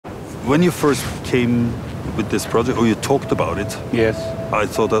When you first came with this project, or you talked about it, Yes. I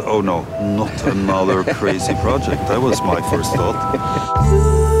thought that, oh no, not another crazy project. That was my first thought.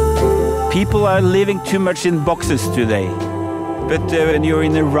 People are living too much in boxes today. But when you're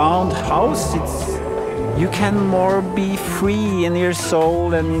in a round house, you can more be free in your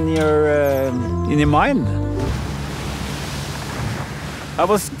soul and in your mind. I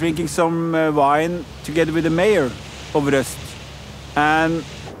was drinking some wine together with the mayor of Røst, and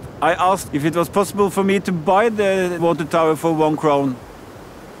I asked if it was possible for me to buy the water tower for 1 krone.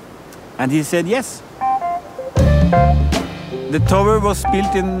 And he said yes. The tower was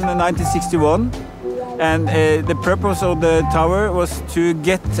built in 1961, and the purpose of the tower was to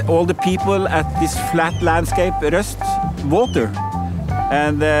get all the people at this flat landscape, Røst, water.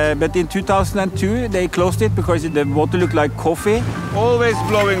 And, but in 2002, they closed it because the water looked like coffee. Always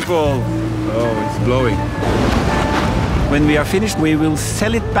blowing, Paul. Oh, it's blowing. When we are finished, we will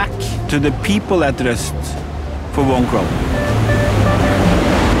sell it back to the people at Røst for 1 krone.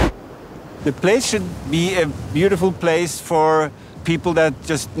 The place should be a beautiful place for people that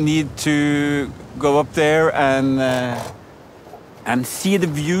just need to go up there and see the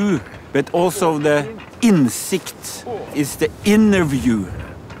view, but also the insikt is the inner view.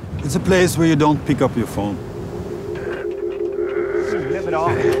 It's a place where you don't pick up your phone.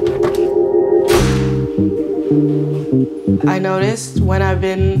 I noticed when I've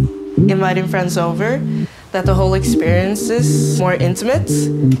been inviting friends over that the whole experience is more intimate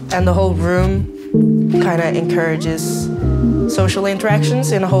and the whole room kind of encourages social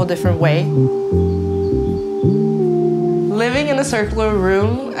interactions in a whole different way. Living in a circular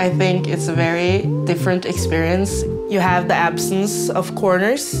room, I think it's a very different experience. You have the absence of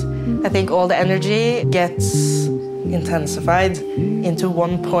corners. I think all the energy gets intensified into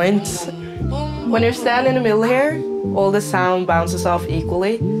one point. When you stand in the middle here, all the sound bounces off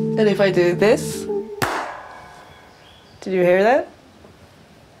equally. And if I do this, did you hear that?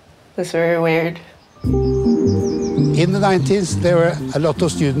 That's very weird. In the 90s, there were a lot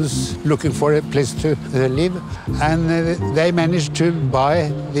of students looking for a place to live, and they managed to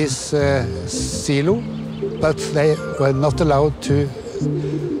buy this silo, but they were not allowed to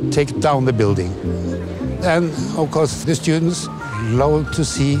take down the building. And of course, the students loved to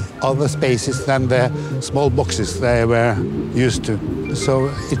see other spaces than the small boxes they were used to. So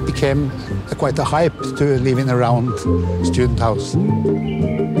it became quite a hype to live in a round student house.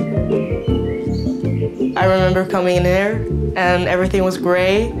 I remember coming in here and everything was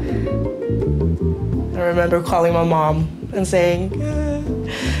gray. I remember calling my mom and saying,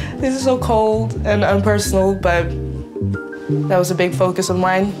 this is so cold and impersonal, but that was a big focus of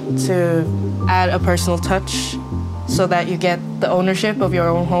mine, to add a personal touch so that you get the ownership of your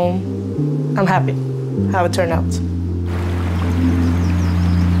own home. I'm happy how it turned out.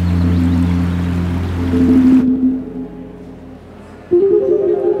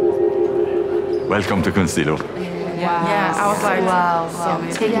 Welcome to Kunstilo. Yeah, I was like, wow. I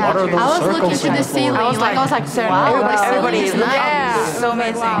was looking to the ceiling. I was like, wow, everybody is nice. So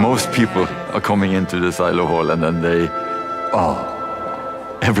amazing. Most people are coming into the silo hall and then they,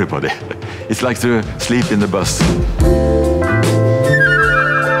 everybody. It's like to sleep in the bus.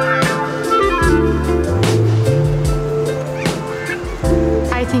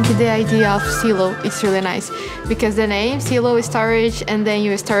 I think the idea of silo is really nice because the name silo is storage and then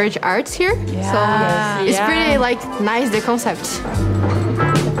you storage arts here. Yeah. So it's pretty nice, the concept.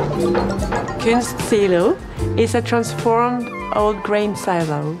 Kunstsilo is a transformed old grain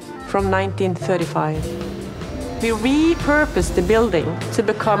silo from 1935. We repurposed the building to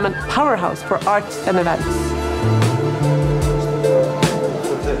become a powerhouse for arts and events.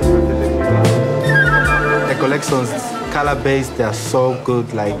 The collections, color-based, they are so good.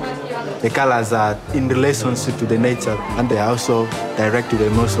 The colors are in relationship to the nature, and they are also direct to the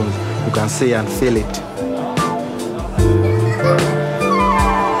emotions. You can see and feel it.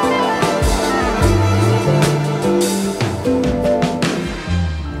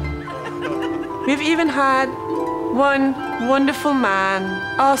 We've even had one wonderful man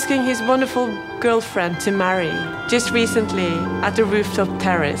asking his wonderful girlfriend to marry just recently at the rooftop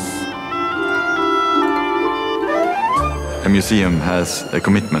terrace. A museum has a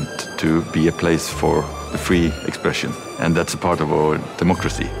commitment to be a place for the free expression, and that's a part of our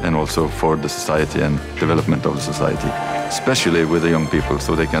democracy and also for the society and development of the society, especially with the young people,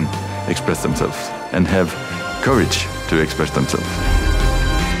 so they can express themselves and have courage to express themselves.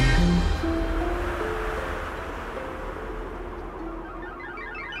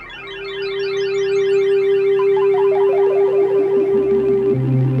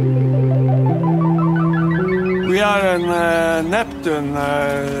 We are in Neptune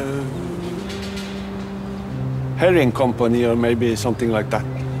herring company or maybe something like that.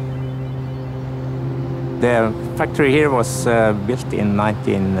 The factory here was built in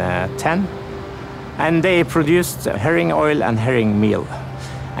 1910, and they produced herring oil and herring meal,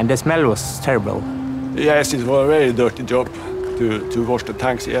 and the smell was terrible. Yes, it was a very dirty job to wash the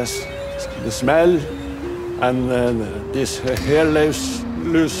tanks, yes. The smell and these hair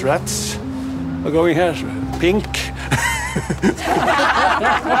loose rats are going here, pink.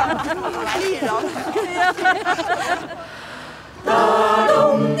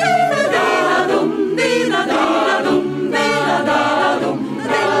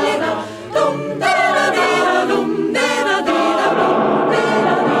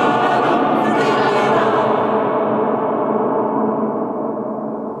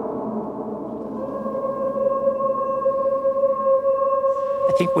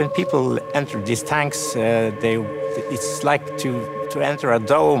 I think when people enter these tanks, it's like to enter a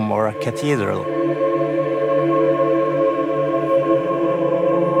dome or a cathedral.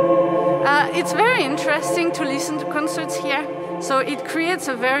 It's very interesting to listen to concerts here. So it creates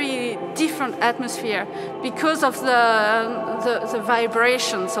a very different atmosphere because of the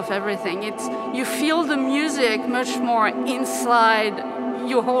vibrations of everything. You feel the music much more inside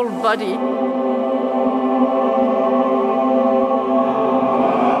your whole body.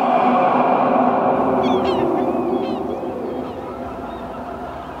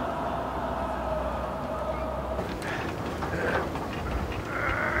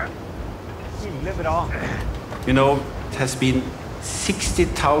 You know, it has been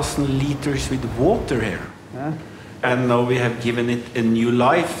 60,000 liters with water here. Yeah. And now we have given it a new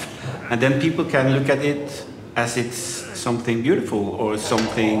life. And then people can look at it as it's something beautiful or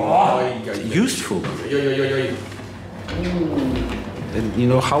something useful. And, you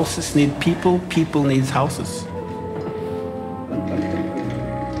know, houses need people, people need houses.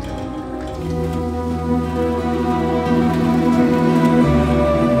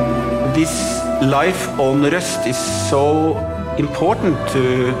 This life on Røst is so important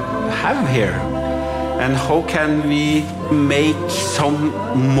to have here. And how can we make some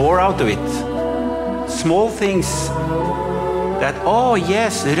more out of it? Small things that, oh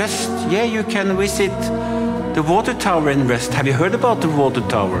yes, Røst, yeah, you can visit the water tower in Røst. Have you heard about the water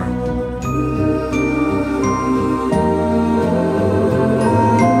tower?